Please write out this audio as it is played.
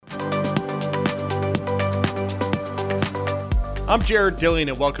I'm Jared Dillian,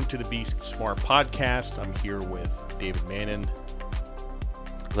 and welcome to the Be Smart Podcast. I'm here with David Mannon.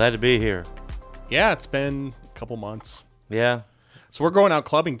 Glad to be here. Yeah, it's been a couple months. Yeah. So we're going out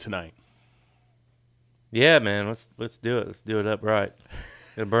clubbing tonight. Yeah, man. Let's do it. Let's do it upright.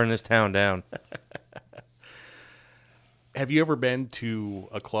 Gonna burn this town down. Have you ever been to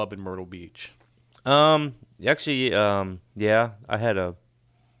a club in Myrtle Beach? Actually, yeah. I had it's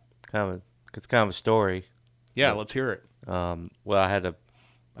kind of a story. Yeah, let's hear it. Well, I had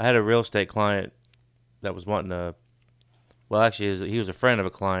a real estate client that was wanting to. Well, actually, he was a friend of a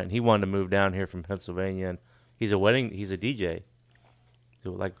client. He wanted to move down here from Pennsylvania, and he's a DJ.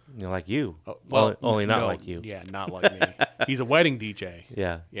 So like you. Well, only not no, like you. Yeah, not like me. He's a wedding DJ.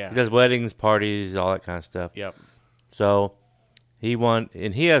 Yeah. Yeah. He does weddings, parties, all that kind of stuff. Yep. So he's got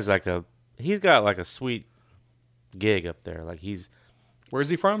like a sweet gig up there. Like Where's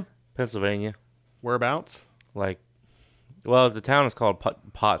he from? Pennsylvania. Whereabouts? The town is called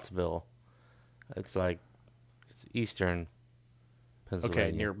Pottsville. It's eastern Pennsylvania.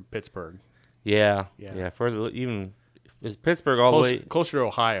 Okay, near Pittsburgh. Yeah. Further, even is Pittsburgh all the way closer to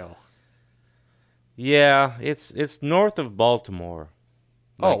Ohio. Yeah, it's north of Baltimore.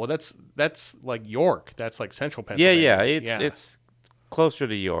 Well, that's like York. That's like central Pennsylvania. Yeah. It's closer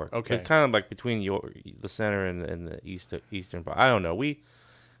to York. Okay, it's kind of like between York, the center, and the eastern part. I don't know. We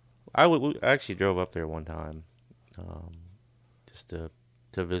actually drove up there one time, just to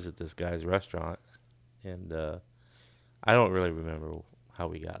visit this guy's restaurant, and I don't really remember how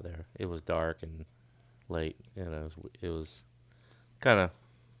we got there. It was dark and late, and it was kind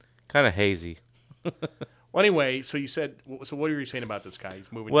of hazy. Well, anyway, so what were you saying about this guy?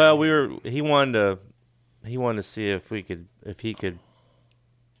 He's moving. Well, down he wanted to see if he could,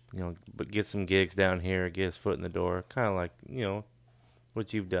 get some gigs down here, get his foot in the door, kind of like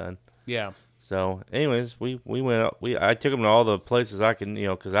what you've done. Yeah. So, anyways, we went up. I took him to all the places I can,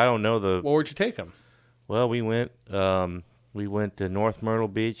 because I don't know the. Well, where'd you take him? Well, we went to North Myrtle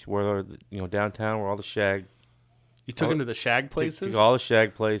Beach, where downtown, where all the shag. You took him to the shag places. Took all the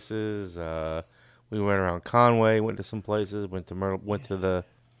shag places. We went around Conway, went to some places, went to the,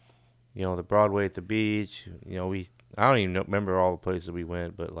 the Broadway at the beach. I don't even remember all the places we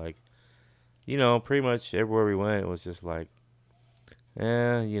went, but pretty much everywhere we went, it was just like,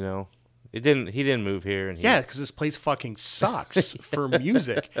 he didn't move here, and because this place fucking sucks for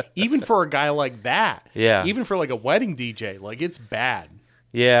music, even for a guy like that. Yeah, even for like a wedding DJ, it's bad.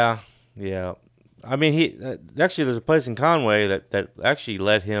 Yeah. I mean, actually there's a place in Conway that actually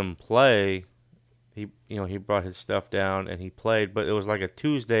let him play. He brought his stuff down and he played, but it was like a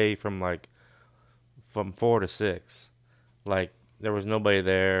Tuesday from 4 to 6. There was nobody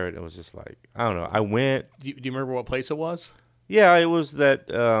there, and it was just like, I don't know. I went. Do you remember what place it was? Yeah, it was that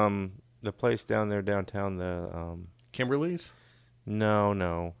the place down there downtown, the Kimberly's.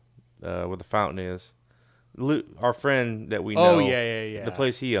 No, where the fountain is. Our friend that we know. Oh yeah. The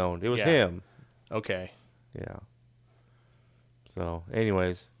place he owned. It was him. Okay. Yeah. So,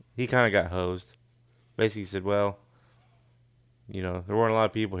 anyways, he kind of got hosed. Basically said, well, there weren't a lot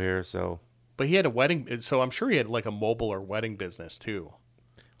of people here, so. But he had a wedding, so I'm sure he had like a mobile or wedding business too.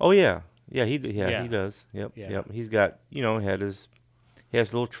 Oh yeah, he does. Yep, yeah. Yep. He's got, he has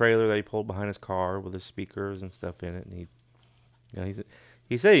a little trailer that he pulled behind his car with his speakers and stuff in it, and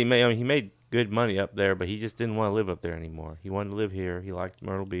he said he made good money up there, but he just didn't want to live up there anymore. He wanted to live here. He liked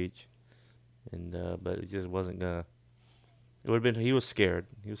Myrtle Beach, and but it just wasn't gonna. It would have been. He was scared.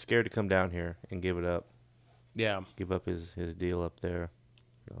 He was scared to come down here and give it up. Yeah. Give up his deal up there.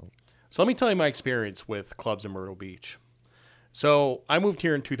 So let me tell you my experience with clubs in Myrtle Beach. So I moved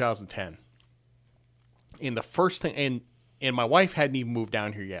here in 2010. And the first thing, and my wife hadn't even moved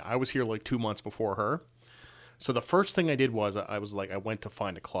down here yet. I was here like 2 months before her. So the first thing I did was I went to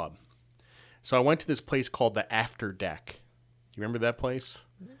find a club. So I went to this place called the After Deck. You remember that place?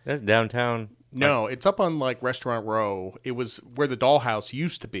 That's downtown. No, it's up on Restaurant Row. It was where the Dollhouse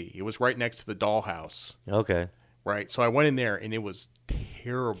used to be. It was right next to the Dollhouse. Okay. Right. So I went in there and it was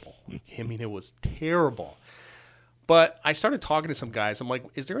terrible. I mean, it was terrible. But I started talking to some guys. I'm like,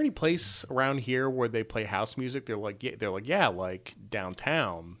 is there any place around here where they play house music? They're like, yeah, like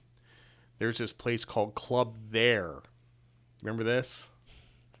downtown. There's this place called Club There. Remember this?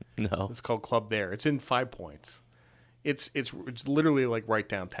 No. It's called Club There. It's in 5 Points. It's literally right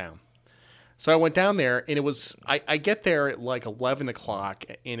downtown. So I went down there, and it was I get there at 11 o'clock,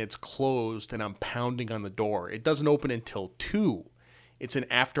 and it's closed, and I'm pounding on the door. It doesn't open until 2. It's an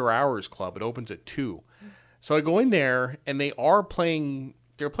after-hours club. It opens at 2. So I go in there, and they're playing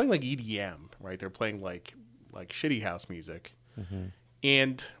EDM, right? They're playing like shitty house music. Mm-hmm.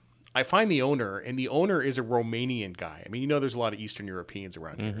 And I find the owner, and the owner is a Romanian guy. I mean, there's a lot of Eastern Europeans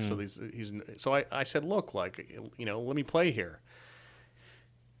around here. So I said, look, like, let me play here.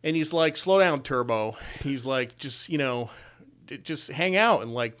 And he's like, slow down, Turbo. He's like, just hang out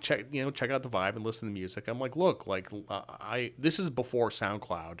and like check out the vibe and listen to the music. I'm like, look, like this is before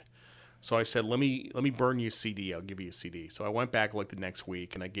SoundCloud. So I said, let me burn you a CD. I'll give you a CD. So I went back like the next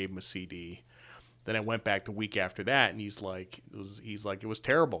week and I gave him a CD. Then I went back the week after that and he's like, it was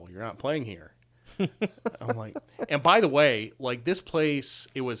terrible. You're not playing here. I'm like, and by the way, like this place,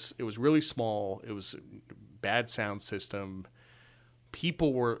 it was really small. It was bad sound system.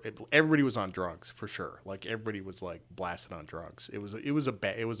 Everybody was on drugs for sure. Like everybody was like blasted on drugs. It was a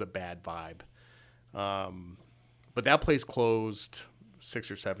bad vibe. But that place closed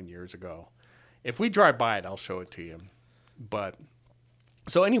 6 or 7 years ago. If we drive by it, I'll show it to you. But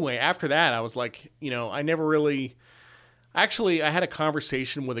so anyway, after that, I was like, I never really. Actually, I had a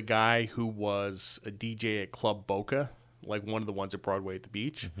conversation with a guy who was a DJ at Club Boca, like one of the ones at Broadway at the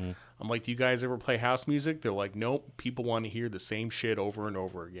beach. Mm-hmm. I'm like, do you guys ever play house music? They're like, nope. People want to hear the same shit over and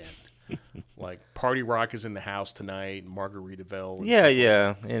over again. Like Party Rock is in the house tonight, Margaritaville.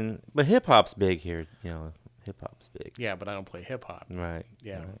 Yeah. But hip hop's big here. Hip hop's big. Yeah, but I don't play hip hop. Right.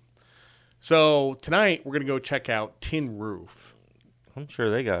 Yeah. Right. So tonight we're gonna go check out Tin Roof. I'm sure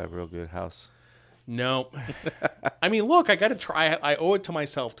they got a real good house. No. I mean, look, I got to try. I owe it to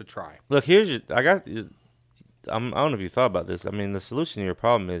myself to try. Look, I don't know if you thought about this. I mean, the solution to your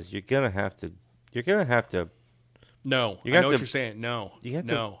problem is you're gonna have to. No, I know what you're saying. No, you have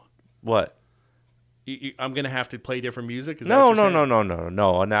no. What? I'm gonna have to play different music. Is No. That what you're saying?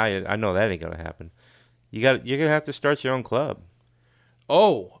 No. Now I know that ain't gonna happen. You're gonna have to start your own club.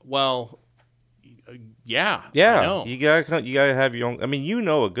 Oh well, yeah. Yeah, I know. you gotta have your own. I mean,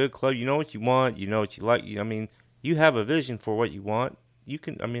 a good club. You know what you want. You know what you like. I mean, you have a vision for what you want. You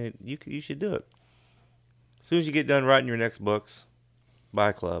can. I mean, you should do it. As soon as you get done writing your next books, buy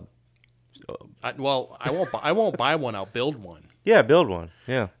a club. I won't buy one. I'll build one. Yeah, build one.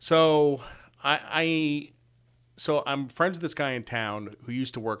 Yeah. So I'm friends with this guy in town who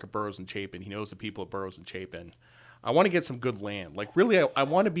used to work at Burroughs and Chapin. He knows the people at Burroughs and Chapin. I want to get some good land. Like really, I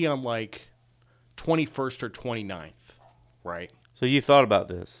want to be on like 21st or 29th, right? So you've thought about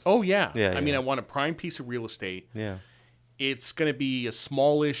this? Oh yeah. Yeah. I mean, I want a prime piece of real estate. Yeah. It's going to be a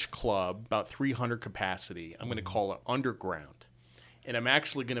smallish club, about 300 capacity. I'm going to call it Underground. And I'm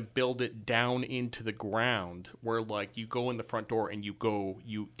actually going to build it down into the ground where like you go in the front door and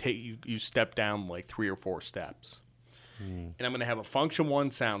you step down like 3 or 4 steps. And I'm going to have a Function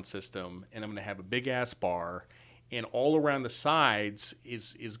 1 sound system and I'm going to have a big ass bar and all around the sides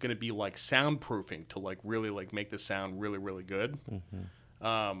is going to be like soundproofing to like really like make the sound really really good.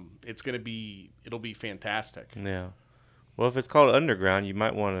 Mm-hmm. It'll be fantastic. Yeah. Well, if it's called Underground, you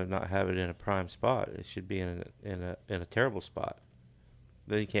might want to not have it in a prime spot. It should be in a terrible spot.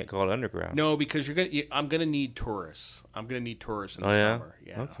 Then you can't call it Underground. No, because I'm gonna need tourists. I'm gonna need tourists in the summer.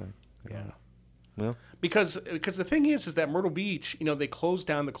 Yeah. Okay. Yeah. Well, because the thing is that Myrtle Beach, they closed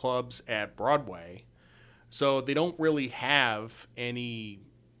down the clubs at Broadway, so they don't really have any.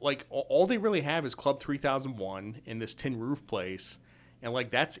 Like all they really have is Club 3001 in this Tin Roof place. And,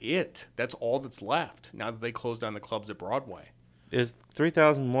 like, that's it. That's all that's left now that they closed down the clubs at Broadway. Is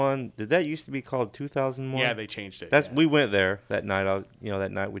 3001, did that used to be called 2001? Yeah, they changed it. We went there that night.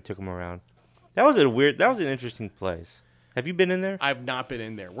 That night we took them around. That was an interesting place. Have you been in there? I've not been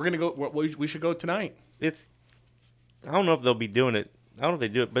in there. We're going to go, we should go tonight. I don't know if they'll be doing it. I don't know if they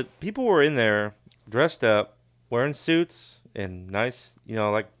do it, but people were in there dressed up, wearing suits and nice,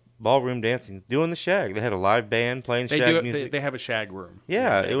 like, ballroom dancing, doing the shag. They had a live band playing shag music. They have a shag room.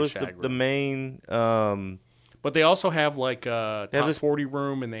 Yeah, it was the main. But they also have like a top 40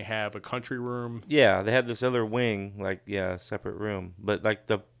 room, and they have a country room. Yeah, they had this other wing, separate room. But like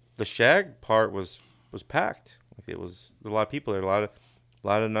the shag part was packed. Like it was a lot of people there. A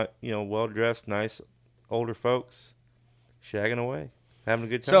lot of well dressed, nice older folks shagging away, having a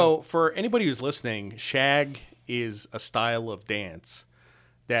good time. So for anybody who's listening, shag is a style of dance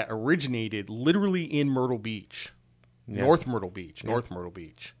that originated literally in Myrtle Beach, North Myrtle Beach,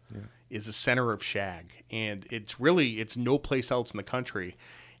 is the center of shag. And it's no place else in the country.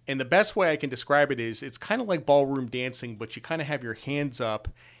 And the best way I can describe it is it's kind of like ballroom dancing, but you kind of have your hands up,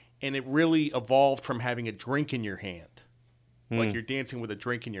 and it really evolved from having a drink in your hand. Like you're dancing with a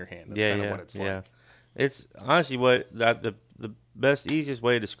drink in your hand. That's kind of what it's like. It's honestly the best, easiest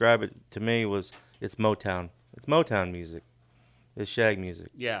way to describe it to me was it's Motown. It's Motown music. It's shag music.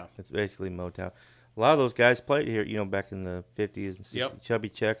 Yeah. It's basically Motown. A lot of those guys played here, back in the 50s and 60s. Yep. Chubby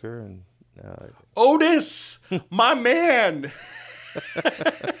Checker and... Otis! My man!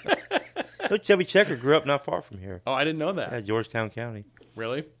 No, Chubby Checker grew up not far from here. Oh, I didn't know that. Yeah, Georgetown County.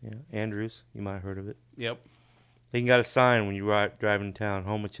 Really? Yeah, Andrews. You might have heard of it. Yep. They got a sign when you drive in town,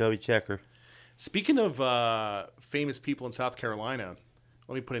 home of Chubby Checker. Speaking of famous people in South Carolina,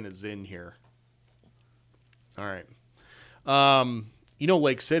 let me put in a Zin here. All right. You know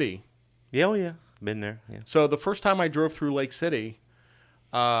Lake City. Yeah, oh yeah. Been there, yeah. So the first time I drove through Lake City,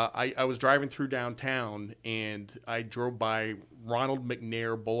 I was driving through downtown, and I drove by Ronald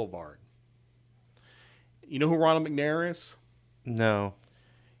McNair Boulevard. You know who Ronald McNair is? No.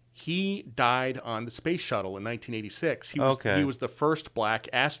 He died on the space shuttle in 1986. He was the first black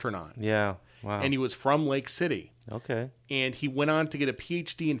astronaut. Yeah, wow. And he was from Lake City. Okay. And he went on to get a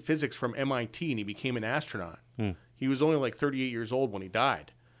PhD in physics from MIT, and he became an astronaut. He was only like 38 years old when he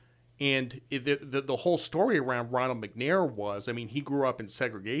died. And the whole story around Ronald McNair was, I mean, he grew up in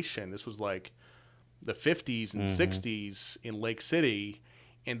segregation. This was like the 50s and 60s in Lake City,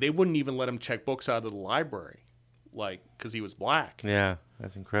 and they wouldn't even let him check books out of the library, like, because he was black. Yeah,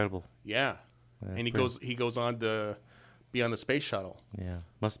 that's incredible. Yeah. That's And he goes on to be on the space shuttle. Yeah,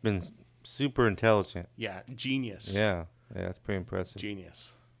 must have been super intelligent. Yeah, genius. Yeah, that's pretty impressive.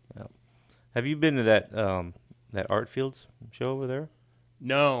 Genius. Yeah. Have you been to that Art Fields show over there?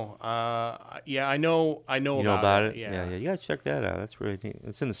 No. Yeah, I know You know about it? Yeah. You gotta check that out. That's really neat.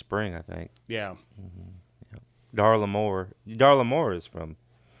 It's in the spring, I think. Yeah. Darla Moore. Darla Moore is from.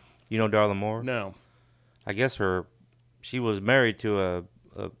 You know Darla Moore? No. I guess she was married to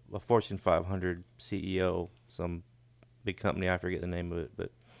a Fortune 500 CEO, some big company. I forget the name of it,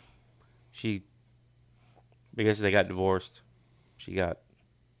 but I guess they got divorced. She got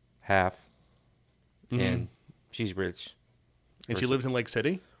half, and she's rich. And she lives in Lake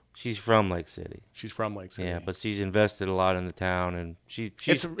City? She's from Lake City. She's from Lake City. Yeah, but she's invested a lot in the town, and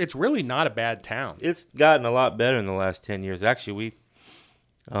it's really not a bad town. It's gotten a lot better in the last 10 years. Actually,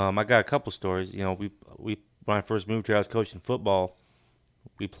 I got a couple stories. You know, we when I first moved here, I was coaching football.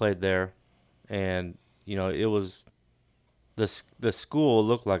 We played there, and you know, it was the school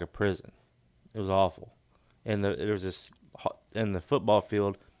looked like a prison. It was awful, and there was this in the football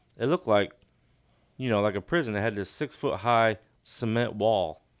field. It looked like, you know, like a prison. It had this 6-foot high cement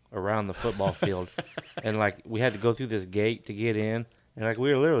wall around the football field, and like we had to go through this gate to get in, and like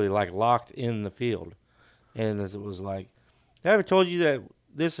we were literally like locked in the field. And it was like, have I ever told you that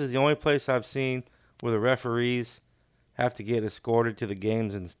this is the only place I've seen where the referees have to get escorted to the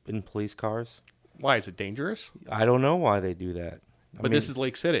games in police cars? Why, is it dangerous? I don't know why they do that. But this is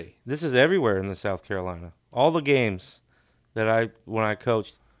Lake City. This is everywhere in the South Carolina. All the games that when I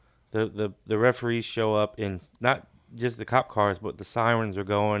coached, the referees show up in not just the cop cars, but the sirens are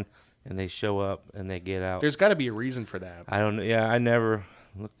going, and they show up and they get out. There's got to be a reason for that. I don't know. Yeah, I never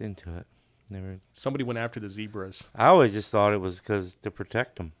looked into it. Never. Somebody went after the zebras. I always just thought it was because to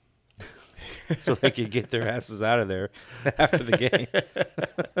protect them, so they could get their asses out of there after the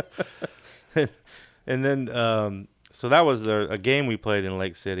game. And then, so that was a game we played in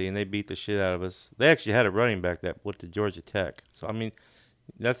Lake City, and they beat the shit out of us. They actually had a running back that went to Georgia Tech. So I mean,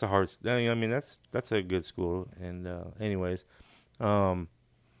 that's that's a good school. And anyways,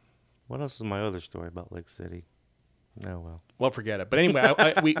 what else is my other story about Lake City? Oh well. Well, forget it. But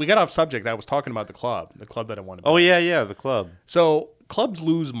anyway, we got off subject. I was talking about the club that I wanted. Oh yeah, the club. So clubs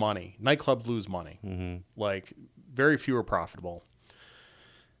lose money. Nightclubs lose money. Mm-hmm. Like very few are profitable.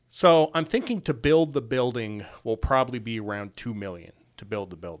 So I'm thinking to build the building will probably be around $2 million to build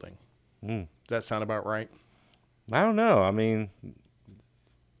the building. Does that sound about right? I don't know. I mean,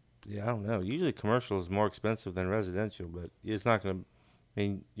 yeah, I don't know. Usually commercial is more expensive than residential, but it's not going to. I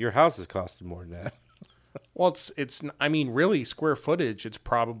mean, your house is costing more than that. Well, it's. I mean, really, square footage. It's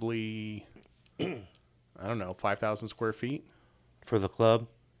probably, I don't know, 5,000 square feet For the club.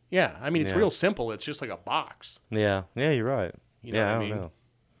 Yeah, I mean, it's Yeah. real simple. It's just like a box. Yeah, you're right. You know yeah, what I I mean? don't know.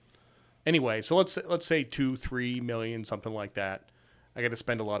 Anyway, so let's say 2-3 million, something like that. I got to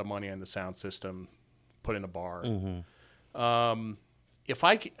spend a lot of money on the sound system, put in a bar. Mm-hmm. If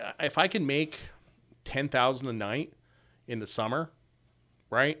I can make 10,000 a night in the summer,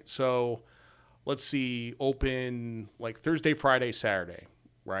 right? So let's see, open like Thursday, Friday, Saturday,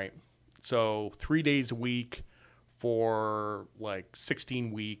 right? So 3 days a week for like 16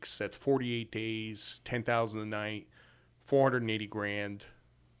 weeks. That's 48 days, 10,000 a night, 480 grand.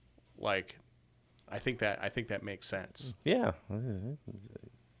 Like, I think that makes sense. Yeah,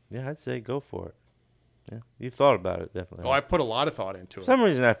 I'd say go for it. Yeah, you've thought about it definitely. Oh, I put a lot of thought into For it. some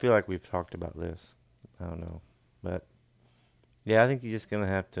reason, I feel like we've talked about this. I don't know, but yeah, I think you're just gonna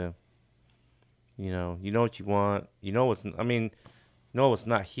have to. You know what you want. You know what's. I mean, no, it's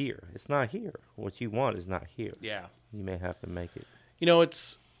not here. It's not here. What you want is not here. Yeah. You may have to make it. You know,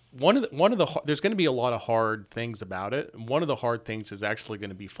 it's there's going to be a lot of hard things about it. And one of the hard things is actually going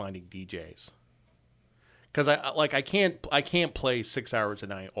to be finding DJs. Because I can't play 6 hours a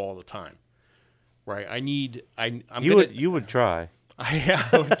night all the time, right? You would try. I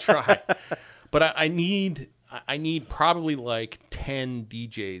would try, but I need probably like 10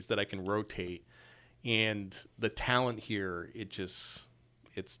 DJs that I can rotate, and the talent here it's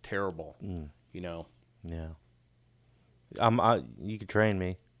terrible, you know. Yeah. You could train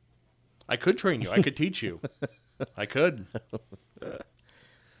me. I could train you. I could teach you. I could. Can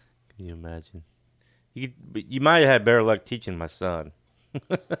you imagine? You might have had better luck teaching my son.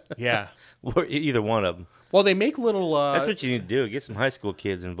 Yeah. Or either one of them. Well, they make little. That's what you need to do. Get some high school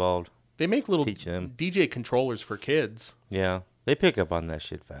kids involved. They make little Teach them. DJ controllers for kids. Yeah. They pick up on that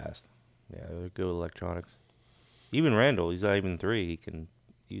shit fast. Yeah, they're good with electronics. Even Randall, he's not even 3. He can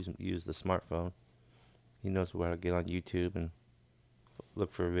use the smartphone. He knows how to get on YouTube and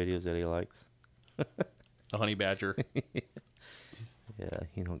look for videos that he likes. The honey badger. Yeah,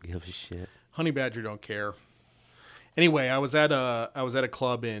 he don't give a shit. Honey badger don't care. Anyway, I was at a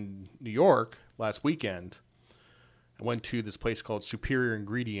club in New York last weekend. I went to this place called Superior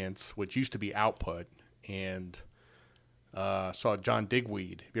Ingredients, which used to be Output, and saw John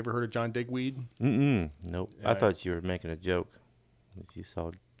Digweed. Have you ever heard of John Digweed? Nope. I thought you were making a joke. You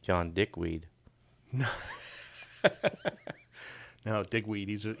saw John Dickweed. No, Digweed.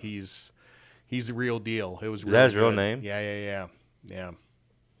 He's the real deal. It was Is really that his real good. name? Yeah.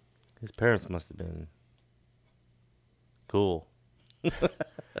 His parents must have been cool.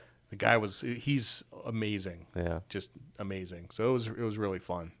 The guy he's amazing. Yeah. Just amazing. So it was really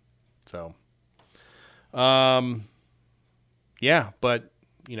fun. So yeah, but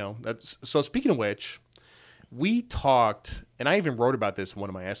so speaking of which, we talked, and I even wrote about this in one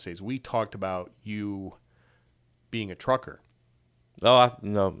of my essays. We talked about you being a trucker. Oh,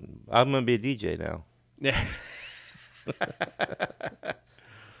 I'm gonna be a DJ now. Yeah.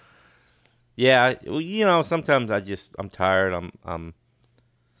 Yeah, sometimes I'm tired.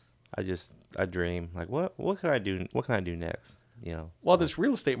 I dream like what can I do? What can I do next? Well, this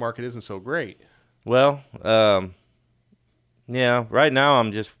real estate market isn't so great. Well, yeah. Right now,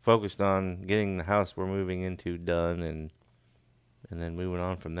 I'm just focused on getting the house we're moving into done, and then moving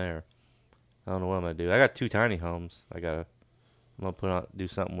on from there. I don't know what I'm gonna do. I got 2 tiny homes. I'm gonna do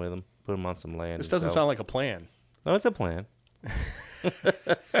something with them. Put them on some land. This doesn't sound like a plan. No, it's a plan.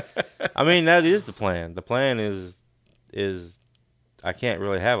 I mean, that is the plan. The plan is I can't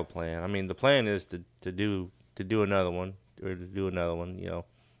really have a plan. I mean, the plan is to do another one or to do another one.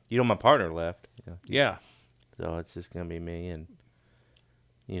 My partner left. Yeah. So it's just gonna be me, and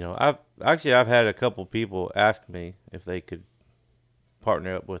I've had a couple people ask me if they could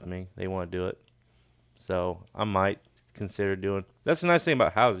partner up with me. They want to do it, so I might consider doing. That's the nice thing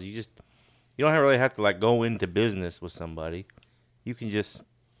about houses. You don't really have to go into business with somebody. You can just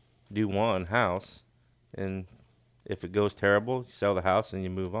do one house, and if it goes terrible, you sell the house and you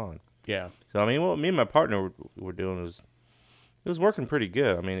move on. Yeah. So I mean, what me and my partner were doing was it was working pretty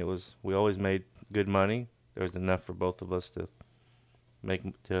good. I mean, we always made good money. There was enough for both of us to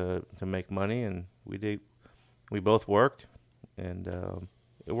make money, and we did. We both worked, and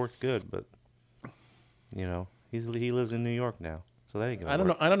it worked good. But he lives in New York now, so that ain't gonna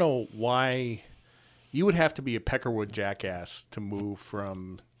work. I don't know why you would have to be a Peckerwood jackass to move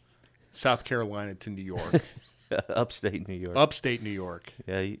from South Carolina to New York. Upstate New York. Upstate New York.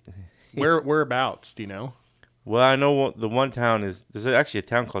 Yeah. Whereabouts? Do you know? Well, I know the one town there's actually a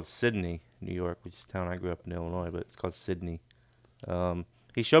town called Sydney, New York, which is a town I grew up in Illinois, but it's called Sydney.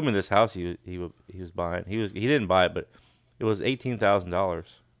 He showed me this house he was buying. He didn't buy it, but it was $18,000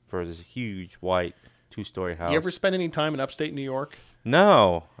 for this huge white 2-story house. You ever spend any time in upstate New York?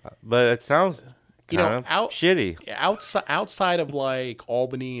 No, but it sounds kind of shitty. Outside of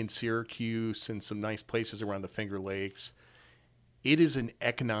Albany and Syracuse and some nice places around the Finger Lakes, it is an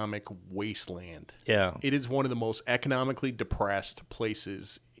economic wasteland. Yeah. It is one of the most economically depressed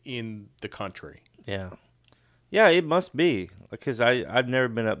places in the country. Yeah. Yeah, it must be, because I've never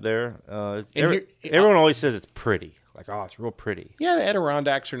been up there. Everyone always says it's pretty. It's real pretty. Yeah, the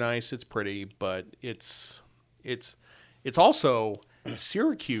Adirondacks are nice. It's pretty, but it's also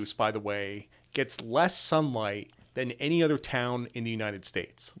Syracuse, by the way, gets less sunlight than any other town in the United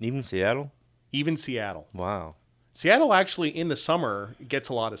States. Even Seattle? Even Seattle. Wow. Seattle actually in the summer gets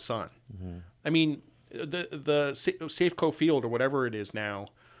a lot of sun. Mm-hmm. I mean, the Safeco Field or whatever it is now,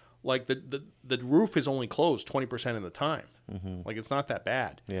 the roof is only closed 20% of the time. Mm-hmm. It's not that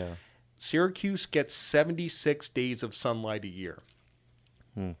bad. Yeah. Syracuse gets 76 days of sunlight a year.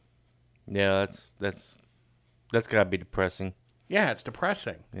 Yeah, that's got to be depressing. Yeah, it's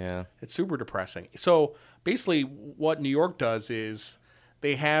depressing. Yeah. It's super depressing. So basically, what New York does is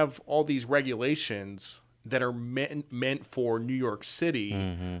they have all these regulations that are meant for New York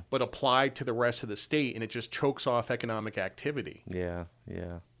City, but apply to the rest of the state, and it just chokes off economic activity. Yeah.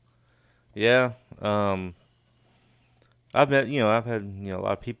 Yeah. Yeah. I've met, I've had, a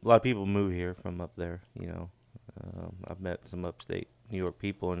lot of people move here from up there. I've met some upstate New York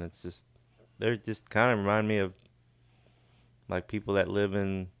people, and it's just, they're just kind of remind me of like people that live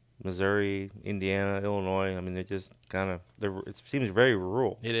in Missouri, Indiana, Illinois. I mean, they're just kind of, it seems very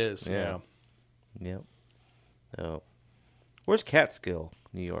rural. It is, yeah. Yep. So, where's Catskill,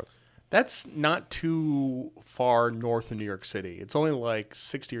 New York? That's not too far north of New York City. It's only like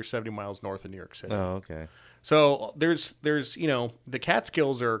 60 or 70 miles north of New York City. Oh, okay. So there's the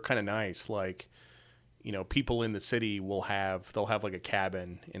Catskills are kind of nice. Like, people in the city they'll have like a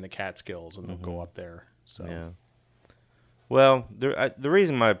cabin in the Catskills, and they'll go up there. So yeah. Well, the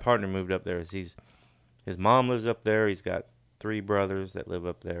reason my partner moved up there is his mom lives up there. He's got 3 brothers that live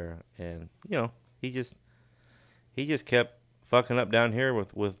up there, and he just kept fucking up down here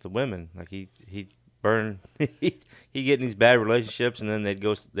with the women. Like he burned he get in these bad relationships, and then they'd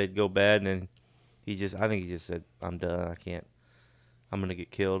go bad, and then I think he just said, I'm done. I can't. I'm gonna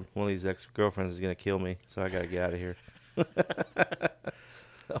get killed. One of these ex-girlfriends is gonna kill me, so I gotta get out of here.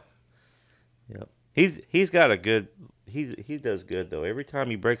 So, yep. He's got a good. He does good though. Every time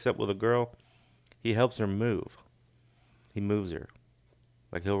he breaks up with a girl, he helps her move. He moves her.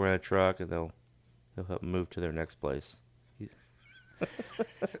 Like he'll rent a truck and he'll help move to their next place.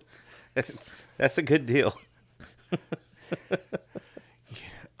 That's a good deal.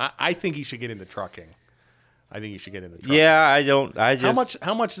 I think he should get into trucking. Yeah, I don't. How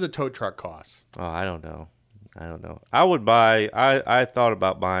much does a tow truck cost? Oh, I don't know. I would buy. I thought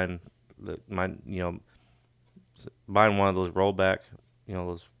about buying buying one of those rollback,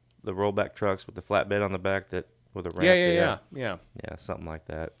 the rollback trucks with the flatbed on the back with a ramp. Yeah, something like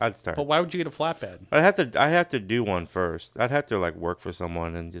that. I'd start. But why would you get a flatbed? I'd have to do one first. I'd have to like work for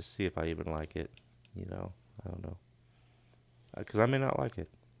someone and just see if I even like it. I don't know. Because I may not like it.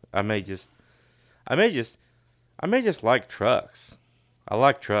 I may just like trucks. I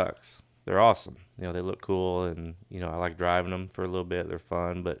like trucks. They're awesome. They look cool, and I like driving them for a little bit. They're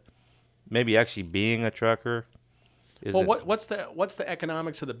fun, but maybe actually being a trucker. Well, what's the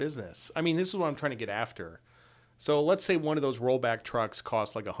economics of the business? I mean, this is what I'm trying to get after. So let's say one of those rollback trucks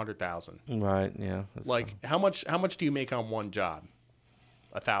costs like $100,000. Right. Yeah. Like how much do you make on one job?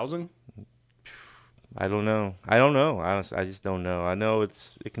 1,000? I don't know. Honestly, I just don't know. I know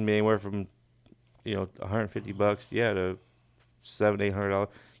it can be anywhere from $150, to $700-800.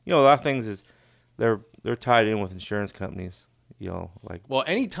 A lot of things is they're tied in with insurance companies. Well,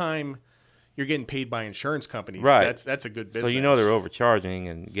 anytime you're getting paid by insurance companies, right? That's a good business. So they're overcharging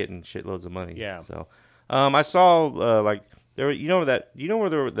and getting shitloads of money. Yeah. So I saw there.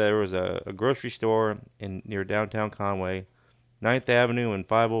 Where there was a grocery store near downtown Conway, 9th Avenue and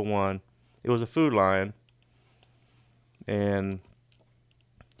 501. It was a Food Lion, and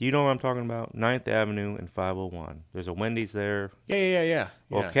do you know what I'm talking about? 9th Avenue and 501. There's a Wendy's there. Yeah.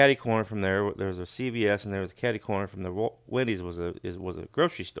 Well, catty corner from there was a CVS, and there was a catty corner from the Wendy's was a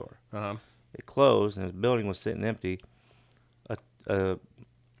grocery store. Uh-huh. It closed, and the building was sitting empty. A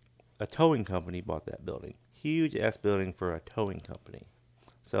towing company bought that building. Huge ass building for a towing company.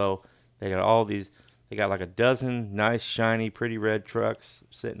 So they got all these. They got like a dozen nice, shiny, pretty red trucks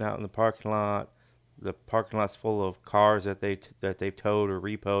sitting out in the parking lot. The parking lot's full of cars that they've towed or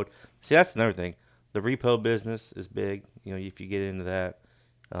repoed. See, that's another thing. The repo business is big. If you get into that,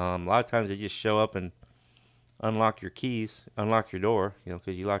 a lot of times they just show up and unlock your door.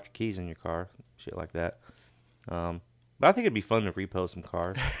 Because you locked your keys in your car, shit like that. But I think it'd be fun to repo some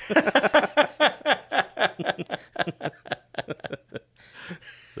cars.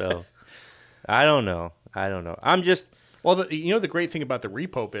 So, I don't know. I'm just. Well, the great thing about the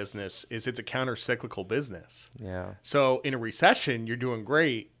repo business is it's a counter-cyclical business. Yeah. So in a recession, you're doing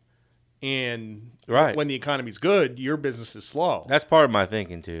great, and right. when the economy's good, your business is slow. That's part of my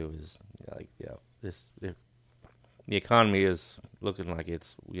thinking too. Is if the economy is looking like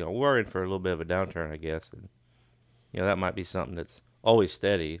it's we're in for a little bit of a downturn, I guess, and that might be something that's always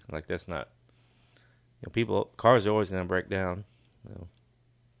steady. Like that's not. Cars are always going to break down. They're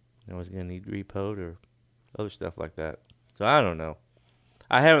always going to need repoed or other stuff like that. So I don't know.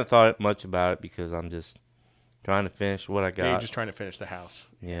 I haven't thought much about it because I'm just trying to finish what I got. Yeah, you're just trying to finish the house.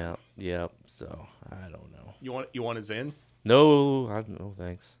 Yeah. So I don't know. You want a Zin? No, no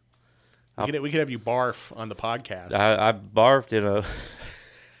thanks. We could have you barf on the podcast. I barfed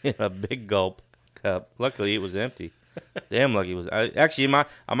in a big gulp cup. Luckily, it was empty. Damn lucky was. I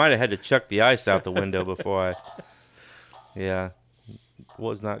might have had to chuck the ice out the window before I. Yeah,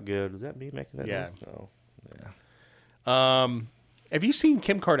 was not good. Was that me making that? Yeah. Noise? Yeah. Have you seen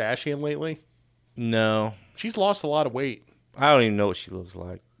Kim Kardashian lately? No, She's lost a lot of weight. I don't even know what she looks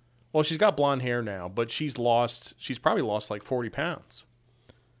like. Well, she's got blonde hair now, but she's probably lost like 40 pounds.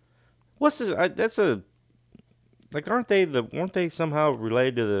 What's this? That's a. Like, weren't they somehow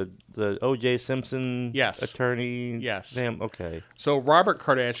related to the O.J. Simpson Yes. attorney? Yes. Damn. Okay. So Robert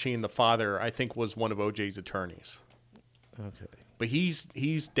Kardashian, the father, I think was one of OJ's attorneys. Okay. But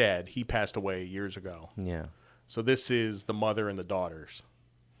he's dead. He passed away years ago. Yeah. So this is the mother and the daughters.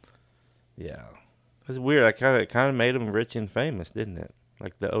 Yeah. It's weird. It kind of made him rich and famous, didn't it?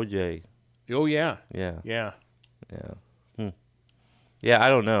 Like the O.J. Oh yeah. Yeah. Yeah. Yeah. Yeah. I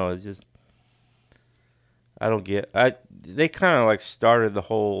don't know. It's just. I don't get. They kind of like started the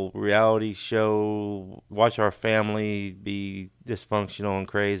whole reality show. Watch our family be dysfunctional and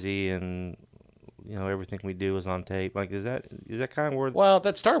crazy, and everything we do is on tape. Like, is that kind of where? Well,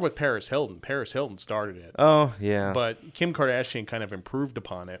 that started with Paris Hilton. Paris Hilton started it. Oh yeah. But Kim Kardashian kind of improved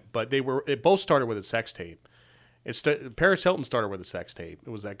upon it. But it both started with a sex tape. Paris Hilton started with a sex tape. It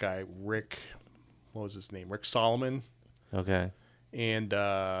was that guy Rick. What was his name? Rick Solomon. Okay. And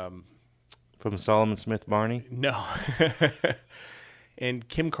from Solomon Smith Barney. no. And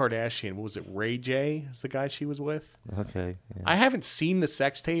Kim Kardashian, what was it? Ray J is the guy she was with. Okay. Yeah. I haven't seen the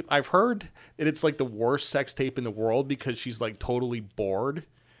sex tape. I've heard that it's like the worst sex tape in the world because she's like totally bored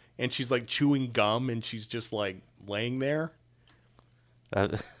and she's like chewing gum and she's just like laying there. I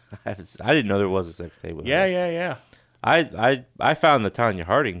didn't know there was a sex tape with her. Yeah. I found the Tanya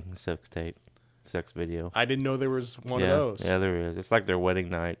Harding sex video. I didn't know there was one of Yeah, those. yeah, there is. It's like their wedding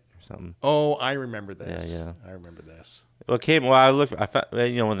night or something. Oh, I remember this. Yeah. I remember this. I found,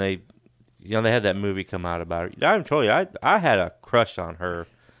 when they had that movie come out about her. I'm telling you, I had a crush on her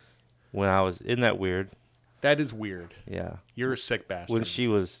when I was. Isn't that weird? That is weird. Yeah. You're a sick bastard. When she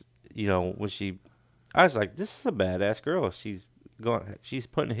was, I was like, this is a badass girl. She's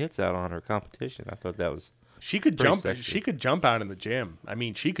putting hits out on her competition. I thought that was. She could pretty jump. sexy. She could jump out in the gym. I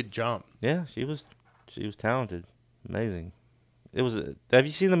mean, she could jump. Yeah, she was talented, amazing. It was. Have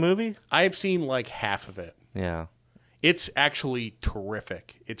you seen the movie? I've seen like half of it. Yeah. It's actually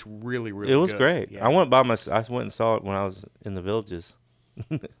terrific. It's really, really. It was good. great. Yeah. I went and saw it when I was in the Villages,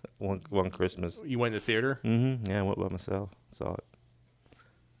 one Christmas. You went to the theater. Mm-hmm. Yeah, I went by myself. Saw it.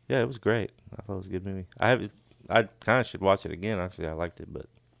 Yeah, it was great. I thought it was a good movie. I kind of should watch it again. Actually, I liked it, but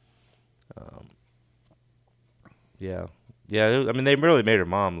yeah. I mean, they really made her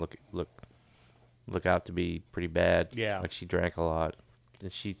mom look out to be pretty bad. Yeah. Like she drank a lot.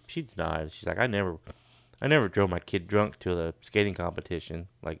 And she denied. She's like, I never drove my kid drunk to the skating competition.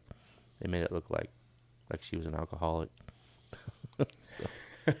 Like, they made it look like she was an alcoholic.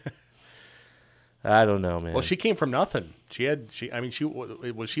 I don't know, man. Well, she came from nothing.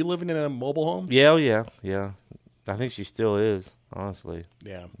 Was she living in a mobile home? Yeah, yeah. I think she still is, honestly.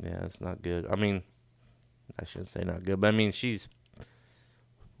 Yeah. Yeah, it's not good. I mean, I shouldn't say not good, but I mean,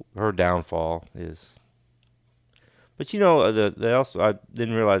 her downfall is. But they also, I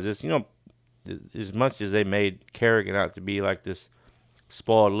didn't realize this. As much as they made Kerrigan out to be like this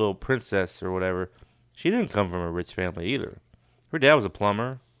spoiled little princess or whatever, she didn't come from a rich family either. Her dad was a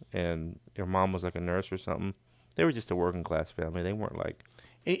plumber, and her mom was like a nurse or something. They were just a working class family. They weren't like.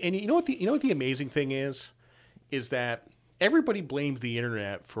 And you know what the amazing thing is that everybody blames the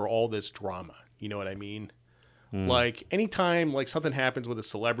internet for all this drama. You know what I mean? Like anytime like something happens with a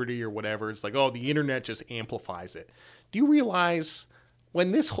celebrity or whatever, it's like, oh, the internet just amplifies it. Do you realize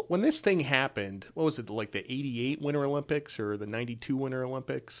when this thing happened, what was it, like the 88 Winter Olympics or the 92 Winter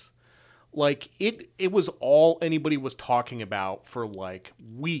Olympics? Like it was all anybody was talking about for like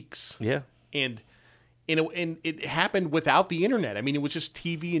weeks. Yeah. And it happened without the internet. I mean, it was just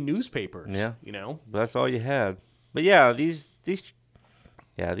TV and newspapers. Yeah. But that's all you had. But yeah, these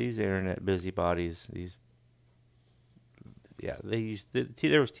internet busybodies, there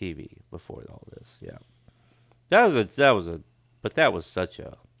was TV before all this. Yeah. That was such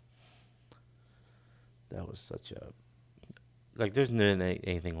a like there's no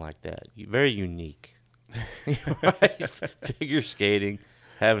anything like that. Very unique. Right? Figure skating,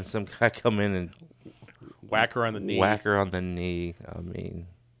 having some guy come in and whack her on the knee. I mean,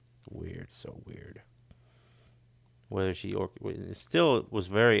 weird, so weird. Whether it still was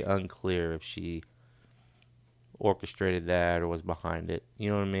very unclear if she orchestrated that or was behind it.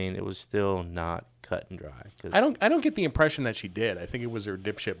 You know what I mean? It was still not cut and dry. I don't get the impression that she did. I think it was her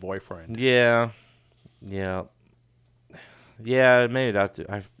dipshit boyfriend. Yeah. Yeah, I made it out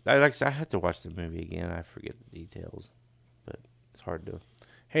to. I like I said, I have to watch the movie again. I forget the details, but it's hard to.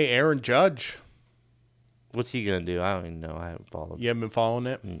 Hey, Aaron Judge. What's he gonna do? I don't even know. I haven't followed. You haven't been following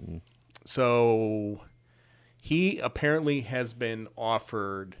it? Mm-mm. So he apparently has been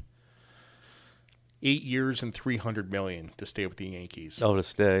offered 8 years and $300 million to stay with the Yankees. Oh, to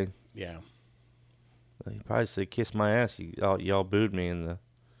stay. Yeah. He probably said, "Kiss my ass." Y'all booed me in the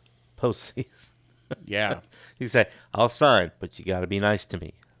postseason. Yeah. He said, "I'll sign, but you got to be nice to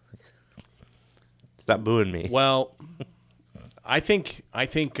me. Stop booing me." Well, I think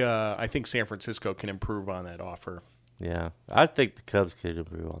San Francisco can improve on that offer. Yeah, I think the Cubs could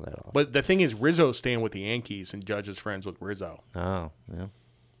improve on that offer. But the thing is, Rizzo's staying with the Yankees, and Judge is friends with Rizzo. Oh,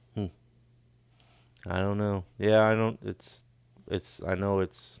 yeah. I don't know. Yeah, I don't. It's. I know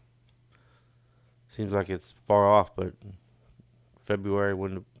it's. Seems like it's far off, but February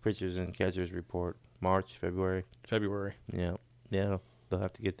when the pitchers and catchers report. March, February. Yeah, yeah. They'll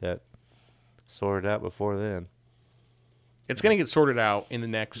have to get that sorted out before then. It's going to get sorted out in the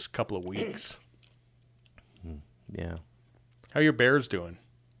next couple of weeks. Yeah. How are your Bears doing?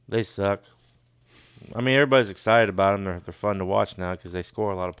 They suck. I mean, everybody's excited about them. They're fun to watch now because they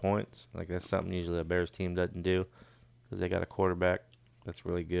score a lot of points. Like, that's something usually a Bears team doesn't do because they got a quarterback that's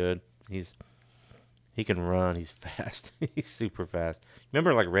really good. He can run. He's fast. He's super fast.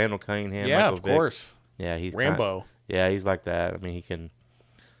 Remember, like, Randall Cunningham? Yeah, Michael of Vick? course. Yeah, he's Rambo. He's like that. I mean, he can.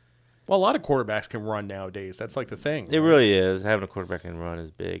 Well, a lot of quarterbacks can run nowadays. That's like the thing. It really is. Having a quarterback can run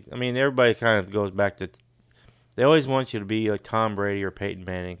is big. I mean, everybody kind of goes back to. They always want you to be like Tom Brady or Peyton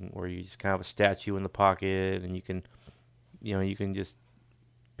Manning, where you just kind of have a statue in the pocket, and you can just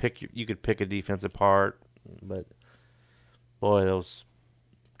you could pick a defense apart. But boy, those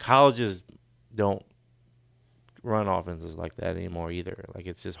colleges don't run offenses like that anymore either. Like,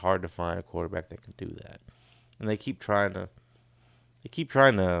 it's just hard to find a quarterback that can do that, and they keep trying to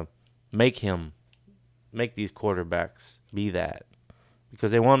make these quarterbacks be that.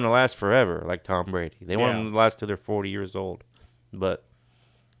 Because they want them to last forever, like Tom Brady. They want them to last till they're 40 years old. But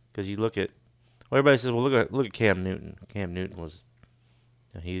because you look at, everybody says, well, look at Cam Newton. Cam Newton was,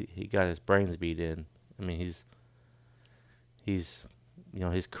 he got his brains beat in. I mean, he's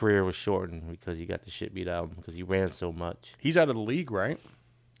his career was shortened because he got the shit beat out of him because he ran so much. He's out of the league, right?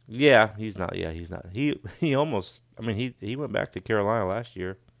 Yeah, he's not. Yeah, he's not. He almost. I mean, he went back to Carolina last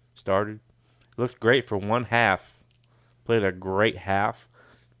year. Started, looked great for one half. Played a great half,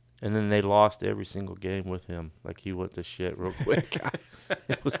 and then they lost every single game with him. Like, he went to shit real quick.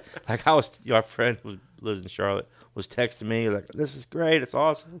 It was like our friend who lives in Charlotte was texting me like, "This is great, it's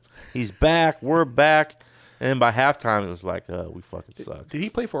awesome. He's back, we're back." And then by halftime, it was like, "We fucking suck." Did he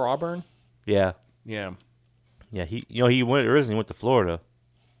play for Auburn? Yeah, Yeah. yeah. He originally went to Florida,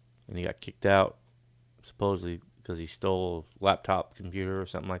 and he got kicked out supposedly because he stole a laptop computer or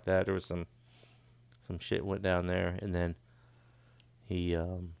something like that. There was some shit went down there, and then he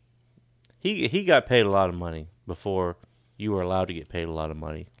got paid a lot of money before you were allowed to get paid a lot of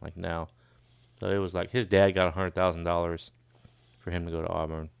money like now. So it was like his dad got $100,000 for him to go to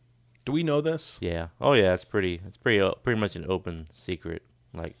Auburn. Do we know this? Yeah. Oh yeah. It's pretty much an open secret.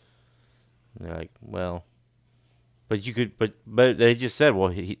 Like, they're like, well, but you could, but they just said, well,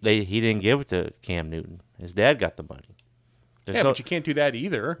 he didn't give it to Cam Newton. His dad got the money. But you can't do that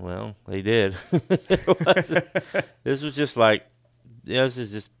either. Well, they did. This was just like, this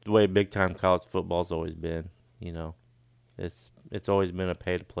is just the way big time college football's always been. It's always been a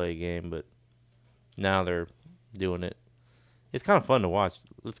pay to play game, but now they're doing it. It's kind of fun to watch.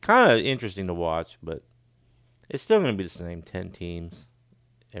 It's kind of interesting to watch, but it's still going to be the same 10 teams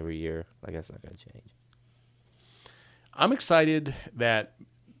every year. Like, that's not going to change. I'm excited that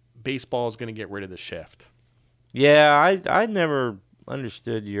baseball is going to get rid of the shift. Yeah, I never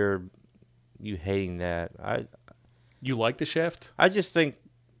understood you hating that. You like the shift? I just think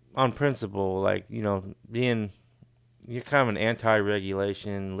on principle, like, you're kind of an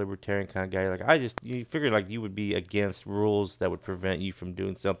anti-regulation, libertarian kind of guy. Like, you figure like you would be against rules that would prevent you from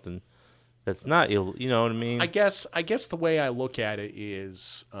doing something that's not ill. You know what I mean? I guess the way I look at it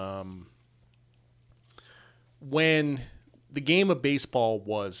is, when the game of baseball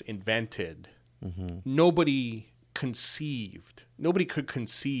was invented, nobody could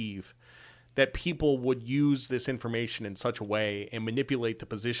conceive that people would use this information in such a way and manipulate the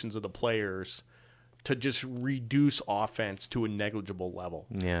positions of the players to just reduce offense to a negligible level.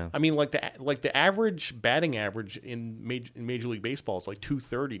 Yeah. I mean, like the average batting average in Major League Baseball is like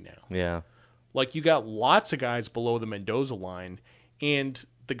 230 now. Yeah. Like, you got lots of guys below the Mendoza line, and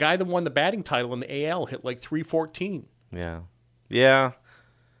the guy that won the batting title in the AL hit like 314. Yeah. Yeah.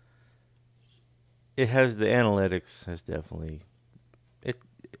 it has the analytics has definitely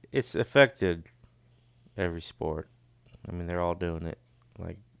it's affected every sport. I mean, they're all doing it.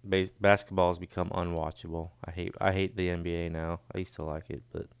 Like basketball has become unwatchable. I hate the NBA now. I used to like it,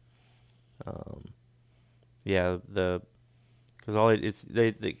 but yeah, because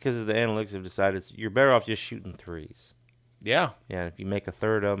of the analytics have decided you're better off just shooting threes. Yeah. Yeah, if you make a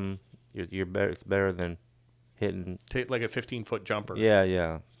third of them, you're better. It's better than hitting Take like a 15-foot jumper.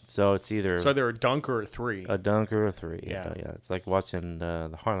 Yeah. So it's either a dunk or a three. a dunk or a three. Yeah. Yeah. It's like watching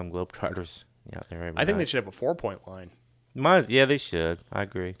the Harlem Globetrotters out there. Every I think they night. should have a 4-point line. Yeah, they should. I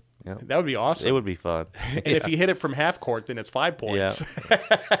agree. Yeah. That would be awesome. It would be fun. And if you hit it from half court, then it's 5 points.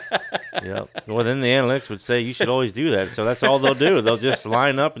 Yeah. Well, then the analytics would say you should always do that. So that's all they'll do. They'll just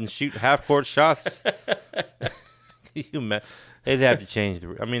line up and shoot half court shots. They'd have to change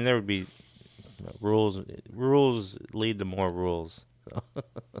I mean, there would be rules. Rules lead to more rules.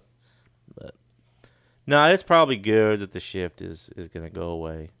 But no, it's probably good that the shift is going to go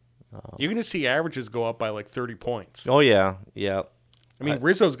away. You're going to see averages go up by like 30 points. Oh yeah. I mean,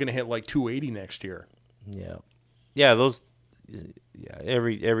 Rizzo's going to hit like 280 next year. Yeah. Those. Yeah,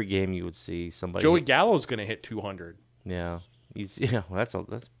 every game you would see somebody. Joey Gallo's going to hit 200. Yeah, well,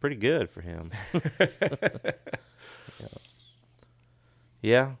 that's pretty good for him.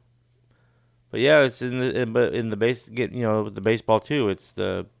 Yeah, but yeah, it's in the base. With the baseball too. It's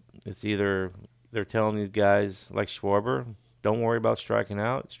either they're telling these guys like Schwarber, don't worry about striking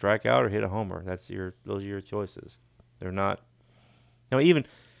out, strike out or hit a homer. Those are your choices. They're not. Even.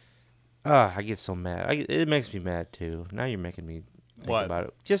 I get so mad. It makes me mad too. Now you're making me think about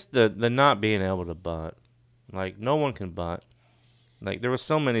it. Just the not being able to bunt. Like no one can bunt. Like there were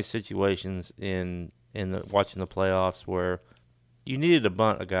so many situations in watching the playoffs where you needed to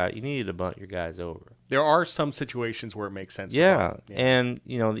bunt a guy. You needed to bunt your guys over. There are some situations where it makes sense. Yeah, and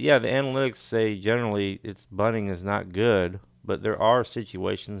the analytics say generally it's bunting is not good, but there are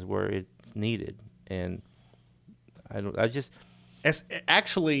situations where it's needed, and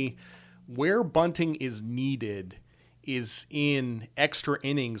actually. Where bunting is needed is in extra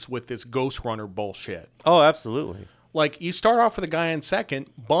innings with this ghost runner bullshit. Oh, absolutely. Like, you start off with a guy in second,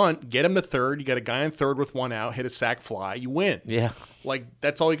 bunt, get him to third, you got a guy in third with one out, hit a sac fly, you win. Yeah. Like,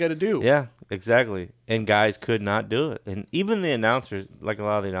 that's all you got to do. Yeah, exactly. And guys could not do it. And even the announcers, like a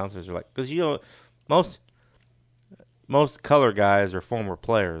lot of the announcers are like, because, most color guys are former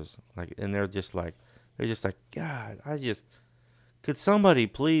players. Like, and they're just like, God, could somebody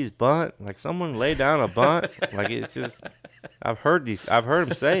please bunt? Like someone lay down a bunt? Like it's just, I've heard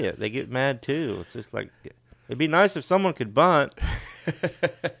them say it. They get mad too. It's just like, it'd be nice if someone could bunt.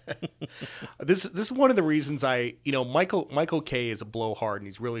 This is one of the reasons Michael Kay is a blowhard and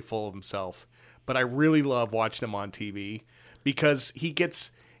he's really full of himself. But I really love watching him on TV because he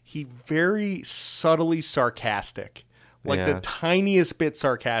very subtly sarcastic. Like the tiniest bit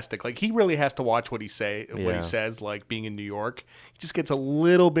sarcastic. Like he really has to watch what he says. Like being in New York, he just gets a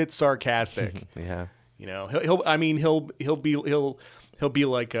little bit sarcastic. Yeah, he'll be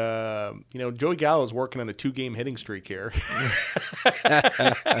like Joey Gallo is working on a 2-game hitting streak here.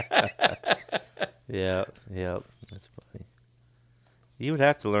 Yeah, that's funny. You would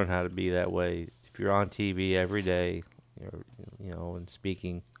have to learn how to be that way if you're on TV every day, and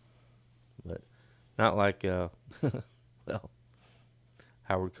speaking, but not like. Well,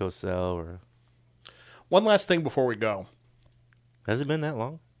 Howard Cosell or... One last thing before we go. Has it been that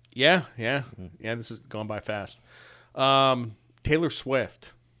long? Yeah. Yeah, this is going by fast. Taylor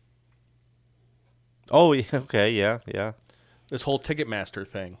Swift. Oh, yeah, okay, yeah. This whole Ticketmaster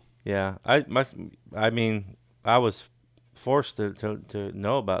thing. Yeah, I was forced to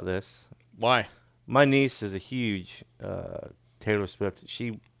know about this. Why? My niece is a huge Taylor Swift.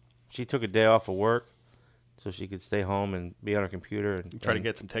 She took a day off of work so she could stay home and be on her computer and try to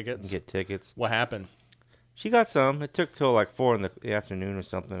get some tickets. And get tickets. What happened? She got some. It took till like 4 in the afternoon or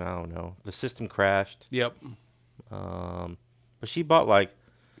something. I don't know. The system crashed. Yep. But she bought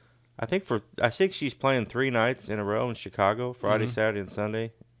I think she's playing 3 nights in a row in Chicago, Friday, Saturday, and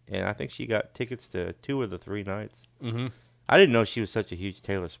Sunday, and I think she got tickets to 2 of the 3 nights. Mm-hmm. I didn't know she was such a huge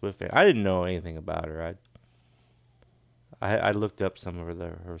Taylor Swift fan. I didn't know anything about her. I looked up some of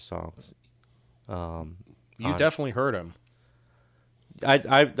her songs. You definitely heard him.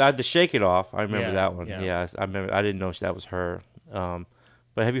 I had to Shake It Off. I remember that one. Yeah. Yeah, I remember. I didn't know that was her. But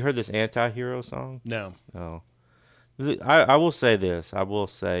have you heard this Anti-Hero song? No. Oh. I will say this. I will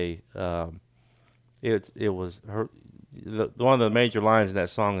say it was her. One of the major lines in that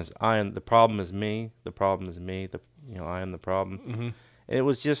song is the problem is me. The problem is me. I am the problem. Mm-hmm. And it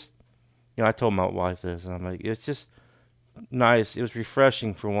was just, I told my wife this, and I'm like, it's just nice. It was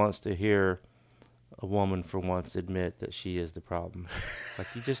refreshing for once to hear a woman for once admit that she is the problem. Like,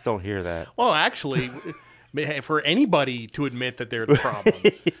 you just don't hear that. Well, actually, for anybody to admit that they're the problem,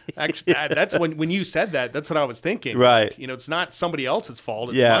 actually, that's when you said that. That's what I was thinking. Right. Like, it's not somebody else's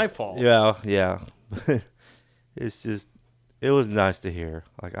fault. It's my fault. Yeah. It's just, it was nice to hear.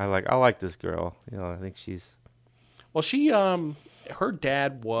 I like this girl. I think she's. Well, her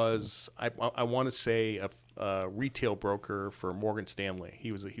dad was, I want to say, a retail broker for Morgan Stanley.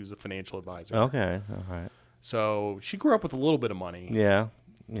 He was a financial advisor. Okay, all right. So she grew up with a little bit of money. Yeah.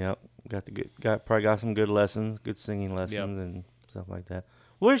 Probably got some good lessons, good singing lessons and stuff like that.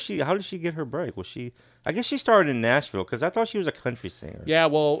 Where is she? How did she get her break? I guess she started in Nashville because I thought she was a country singer. Yeah,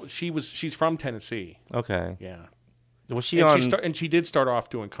 well, she's from Tennessee. Okay. Yeah. Was she and she did start off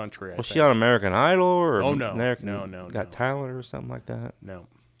doing country. Was she on American Idol or no, American Got Talent or something like that? No.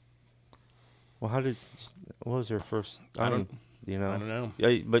 Well, what was her first? I don't know.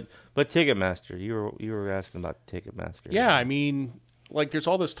 Yeah, but Ticketmaster. You were asking about Ticketmaster. Yeah, I mean, like, there's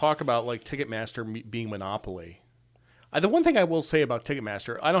all this talk about like Ticketmaster being monopoly. The one thing I will say about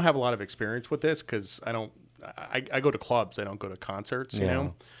Ticketmaster, I don't have a lot of experience with this because I go to clubs, I don't go to concerts, you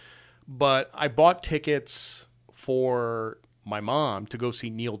know. But I bought tickets for my mom to go see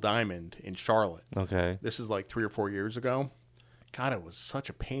Neil Diamond in Charlotte. Okay. This is like 3 or 4 years ago. God, it was such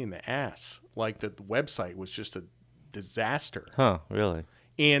a pain in the ass. Like, the website was just a disaster. Huh, really?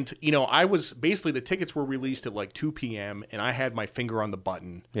 And, the tickets were released at like 2 p.m. and I had my finger on the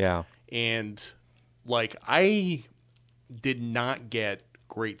button. Yeah. And, like, I did not get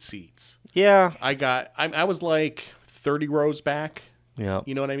great seats. Yeah. I was like 30 rows back. Yeah.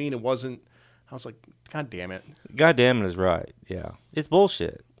 You know what I mean? I was like, God damn it. God damn it is right. Yeah. It's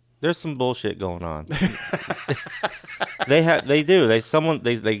bullshit. There's some bullshit going on. They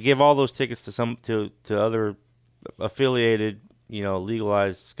give all those tickets to other affiliated,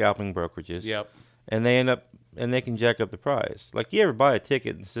 legalized scalping brokerages. Yep. And they can jack up the price. Like, you ever buy a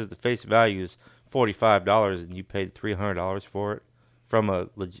ticket and it says the face value is $45 and you paid $300 for it from a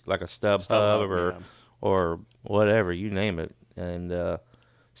StubHub or whatever, you name it, and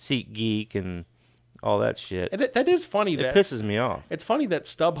SeatGeek and all that shit. And that is funny. It pisses me off. It's funny that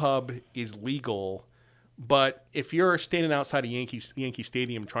StubHub is legal, but if you're standing outside of Yankee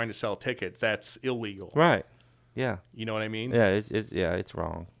Stadium trying to sell tickets, that's illegal. Right. Yeah. You know what I mean? Yeah. It's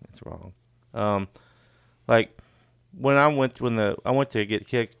wrong. It's wrong. Like, when I went to get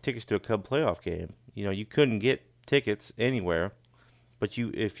tickets to a Cub playoff game, you couldn't get tickets anywhere, but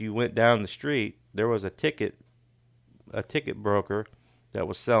if you went down the street, there was a ticket broker that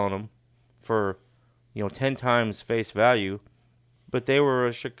was selling them for 10 times face value, but they were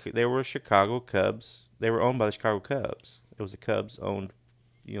a Chicago Cubs. They were owned by the Chicago Cubs. It was a Cubs owned,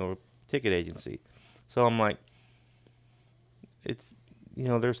 ticket agency. So I'm like, it's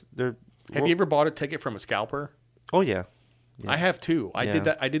Have you ever bought a ticket from a scalper? Oh yeah. I have too. I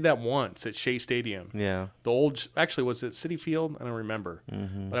did that once at Shea Stadium. Yeah. The old, actually, was it Citi Field? I don't remember.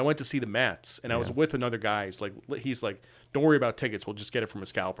 Mm-hmm. But I went to see the Mets, and I was with another guy. He's like, don't worry about tickets. We'll just get it from a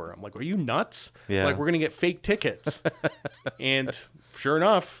scalper. I'm like, are you nuts? Yeah. Like, we're going to get fake tickets. And sure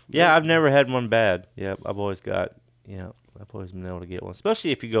enough. Yeah, I've never had one bad. Yep, I've always been able to get one.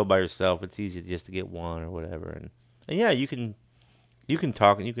 Especially if you go by yourself, it's easy just to get one or whatever. And yeah, you can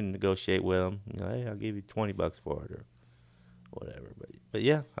talk and you can negotiate with them. Hey, I'll give you $20 for it or whatever. But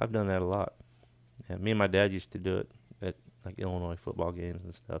yeah, I've done that a lot. Yeah, me and my dad used to do it at like Illinois football games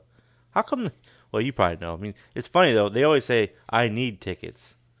and stuff. How come? Well, you probably know. I mean, it's funny though. They always say, "I need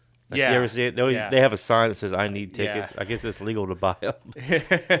tickets." Like, yeah. You ever see it? They have a sign that says, "I need tickets." Yeah. I guess it's legal to buy them.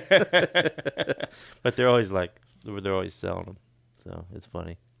 But they're always selling them. So it's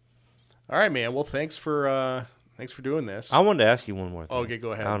funny. All right, man. Well, thanks for doing this. I wanted to ask you one more thing. Okay,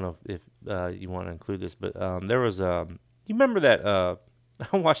 go ahead. I don't know if you want to include this, but there was you remember that I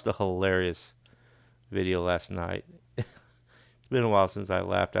watched a hilarious video last night. It's been a while since I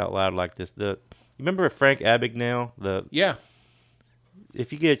laughed out loud like this. You remember Frank Abagnale? Yeah.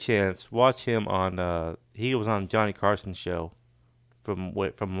 If you get a chance, watch him on. He was on Johnny Carson's show from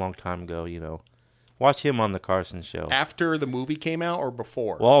a long time ago. Watch him on the Carson show. After the movie came out or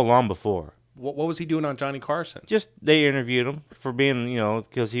before? Well, long before. What was he doing on Johnny Carson? Just they interviewed him for being,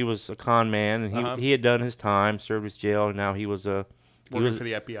 because he was a con man and he had done his time, served his jail, and now he was working for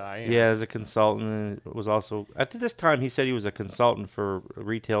the FBI. Yeah, as a consultant, and was also at this time he said he was a consultant for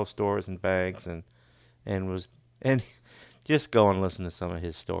retail stores and banks, and just go and listen to some of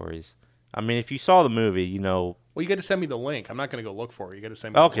his stories. I mean, if you saw the movie, Well, you got to send me the link. I'm not going to go look for it. You got to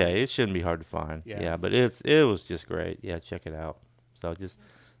send me. Okay, the link. It shouldn't be hard to find. Yeah, but it was just great. Yeah, check it out. So just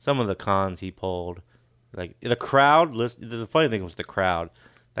some of the cons he pulled, like the crowd. The funny thing was the crowd.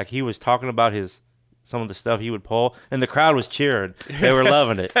 Like he was talking about his some of the stuff he would pull, and the crowd was cheering. They were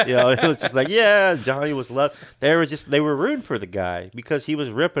loving it. You know, it was just like, yeah, Johnny was they were rooting for the guy because he was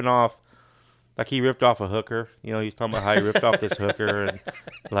ripping off, like he ripped off a hooker. You know, he was talking about how he ripped off this hooker, and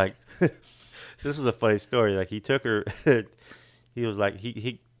like, this is a funny story. Like he took her, he was like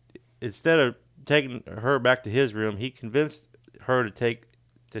he instead of taking her back to his room, he convinced her to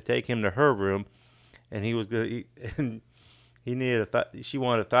take him to her room, and he was good. He needed she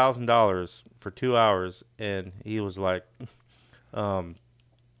wanted $1,000 for 2 hours, and he was like,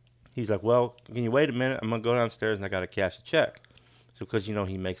 he's like, well, can you wait a minute? I'm gonna go downstairs and I gotta cash a check. So because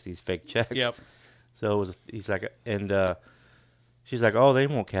he makes these fake checks. Yep. So he's like, and she's like, oh, they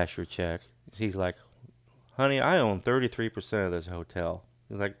won't cash your check. He's like, honey, I own 33% of this hotel.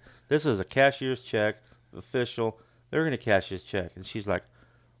 He's like, this is a cashier's check, official. They're gonna cash his check. And she's like,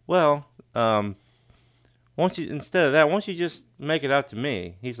 well, instead of that, why don't you just make it out to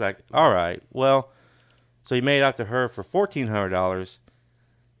me? He's like, all right, well, so he made it out to her for $1,400,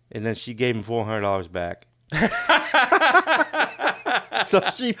 and then she gave him $400 back. So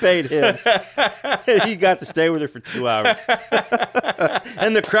she paid him, and he got to stay with her for 2 hours,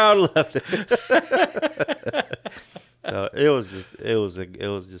 and the crowd loved it. So it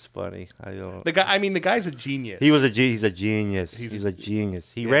was just funny. I don't. The guy's a genius. He's a genius. He's a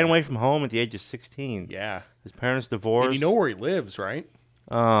genius. He ran away from home at the age of 16. Yeah. His parents divorced. And you know where he lives, right?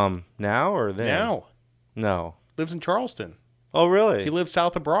 Now or then? Now. No. Lives in Charleston. Oh, really? He lives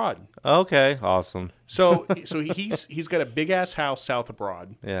south of Broad. Okay, awesome. So he's got a big ass house south of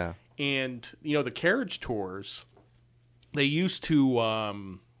Broad. Yeah. And the carriage tours, they used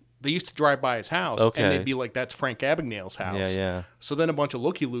to drive by his house, Okay. and they'd be like, "That's Frank Abagnale's house." Yeah. So then a bunch of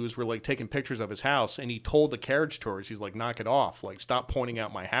looky-loos were like taking pictures of his house, and he told the carriage tours, he's like, "Knock it off! Like, stop pointing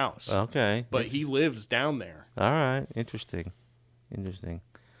out my house." Okay. But he lives down there. All right. Interesting.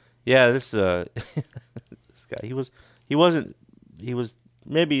 Yeah, this this guy. He was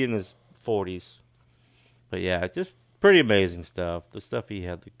maybe in his 40s, but yeah, just pretty amazing stuff. The stuff he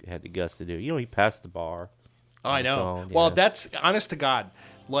had the guts to do. He passed the bar. Oh, I know. Well, that's honest to God.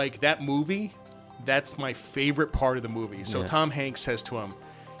 Like that movie, that's my favorite part of the movie. So Tom Hanks says to him,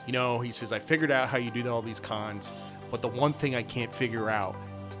 he says, I figured out how you do all these cons, but the one thing I can't figure out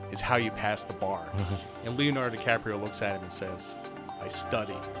is how you pass the bar. And Leonardo DiCaprio looks at him and says, I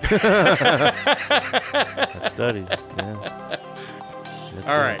studied. Yeah.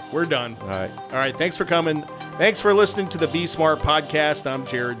 All right, we're done. All right. Thanks for coming. Thanks for listening to the Be Smart podcast. I'm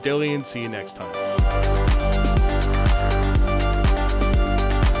Jared Dillian. See you next time.